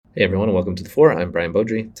Hey everyone, and welcome to the Four. I'm Brian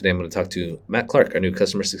Beaudry. Today I'm going to talk to Matt Clark, our new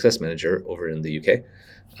customer success manager over in the UK.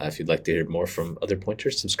 If you'd like to hear more from other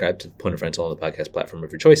pointers, subscribe to Point of Rental on the podcast platform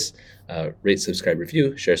of your choice. Rate, subscribe,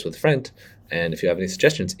 review, share us with a friend. And if you have any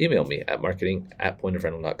suggestions, email me at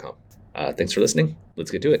marketing@pointofrental.com. Thanks for listening.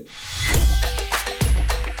 Let's get to it.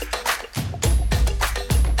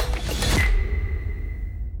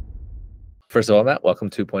 First of all, Matt, welcome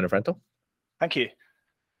to Point of Rental. Thank you.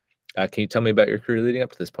 Can you tell me about your career leading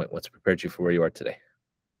up to this point? What's prepared you for where you are today?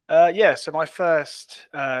 So my first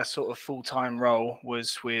sort of full-time role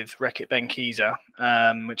was with Reckitt Benckiser,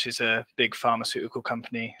 which is a big pharmaceutical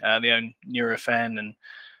company. They own Nurofen and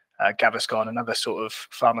Gaviscon and other sort of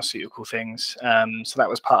pharmaceutical things. So that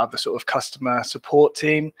was part of the sort of customer support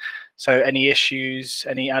team. So any issues,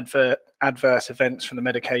 any adverse events from the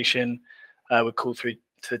medication would call through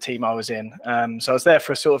to the team I was in. So I was there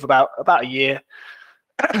for sort of about a year.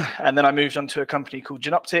 And then I moved on to a company called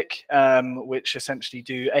Genoptic, which essentially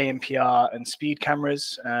do ANPR and speed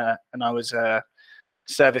cameras. And I was a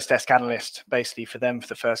service desk analyst basically for them for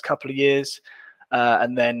the first couple of years.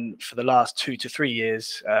 And then for the last 2 to 3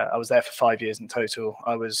 years, I was there for 5 years in total.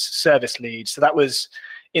 I was service lead. So that was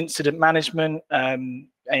incident management,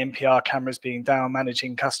 ANPR cameras being down,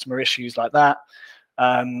 managing customer issues like that.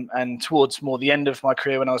 And towards more the end of my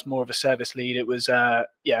career, when I was more of a service lead, it was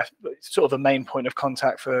sort of a main point of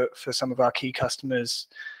contact for some of our key customers,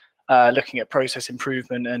 looking at process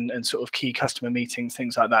improvement and sort of key customer meetings,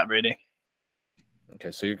 things like that, really. Okay,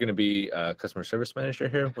 so you're going to be a customer service manager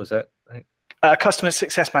here. Was that right? Customer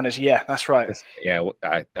success manager. Yeah, that's right. Yeah,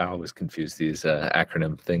 I always confuse these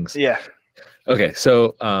acronym things. Yeah. Okay,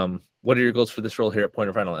 so what are your goals for this role here at Point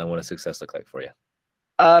of Rental, and what does success look like for you?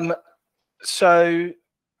 So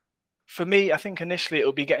for me, I think initially it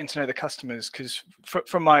will be getting to know the customers, because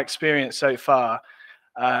from my experience so far,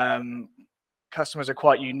 customers are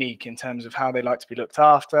quite unique in terms of how they like to be looked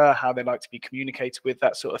after, how they like to be communicated with,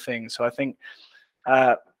 that sort of thing. So I think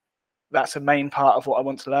that's a main part of what I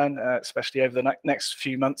want to learn, especially over the next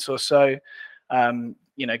few months or so. Getting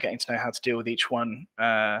to know how to deal with each one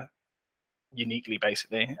uniquely,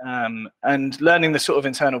 basically, and learning the sort of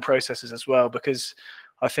internal processes as well, because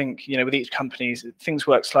I think, with each company, things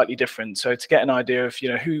work slightly different. So to get an idea of,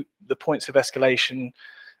 who the points of escalation,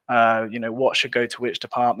 what should go to which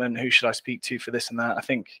department, who should I speak to for this and that. I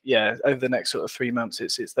think, over the next sort of 3 months,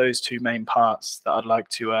 it's those two main parts that I'd like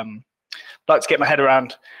to get my head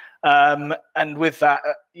around. And with that,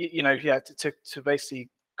 to basically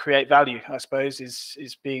create value, I suppose,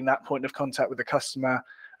 is being that point of contact with the customer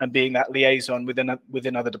and being that liaison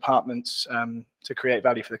within other departments to create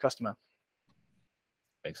value for the customer.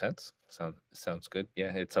 Makes sense. Sounds good.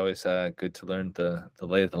 Yeah, it's always good to learn the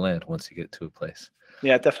lay of the land once you get to a place.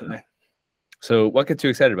 Yeah, definitely. So, what gets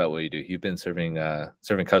you excited about what you do? You've been serving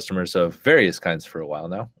customers of various kinds for a while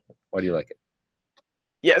now. Why do you like it?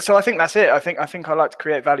 Yeah, so I think that's it. I think I like to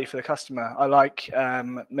create value for the customer. I like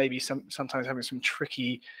maybe sometimes having some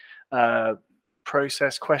tricky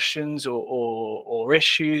process questions or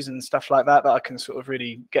issues and stuff like that I can sort of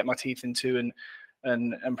really get my teeth into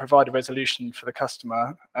and provide a resolution for the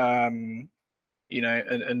customer. And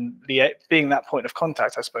being that point of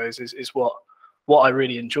contact, I suppose, is what I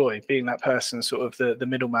really enjoy, being that person, sort of the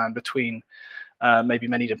middleman between maybe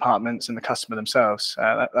many departments and the customer themselves.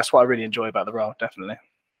 That's what I really enjoy about the role, definitely.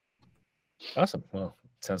 Awesome. Well,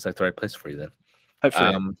 sounds like the right place for you then.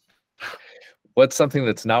 Hopefully. What's something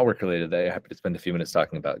that's not work related that you're happy to spend a few minutes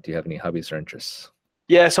talking about? Do you have any hobbies or interests?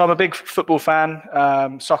 Yeah, so I'm a big football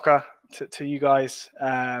fan, soccer to you guys.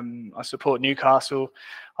 I support Newcastle.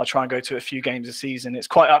 I'll try and go to a few games a season. It's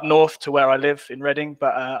quite up north to where I live in Reading,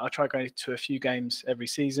 but I try going to a few games every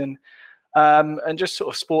season. And just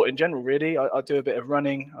sort of sport in general, really. I do a bit of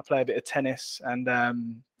running. I play a bit of tennis, and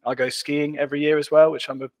I go skiing every year as well, which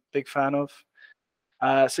I'm a big fan of.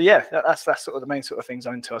 So yeah, that's sort of the main sort of things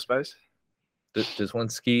I'm into, I suppose. Does one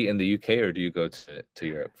ski in the UK, or do you go to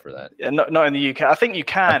Europe for that? Yeah, not in the UK. I think you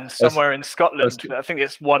can somewhere in Scotland. I think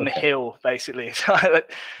it's one hill, basically.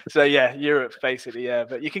 So yeah, Europe, basically, yeah.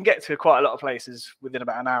 But you can get to quite a lot of places within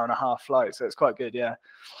about an hour and a half flight, so it's quite good, yeah.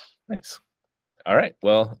 Nice. All right.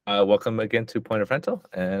 Well, welcome again to Point of Rental,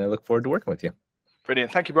 and I look forward to working with you.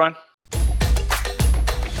 Brilliant. Thank you, Brian.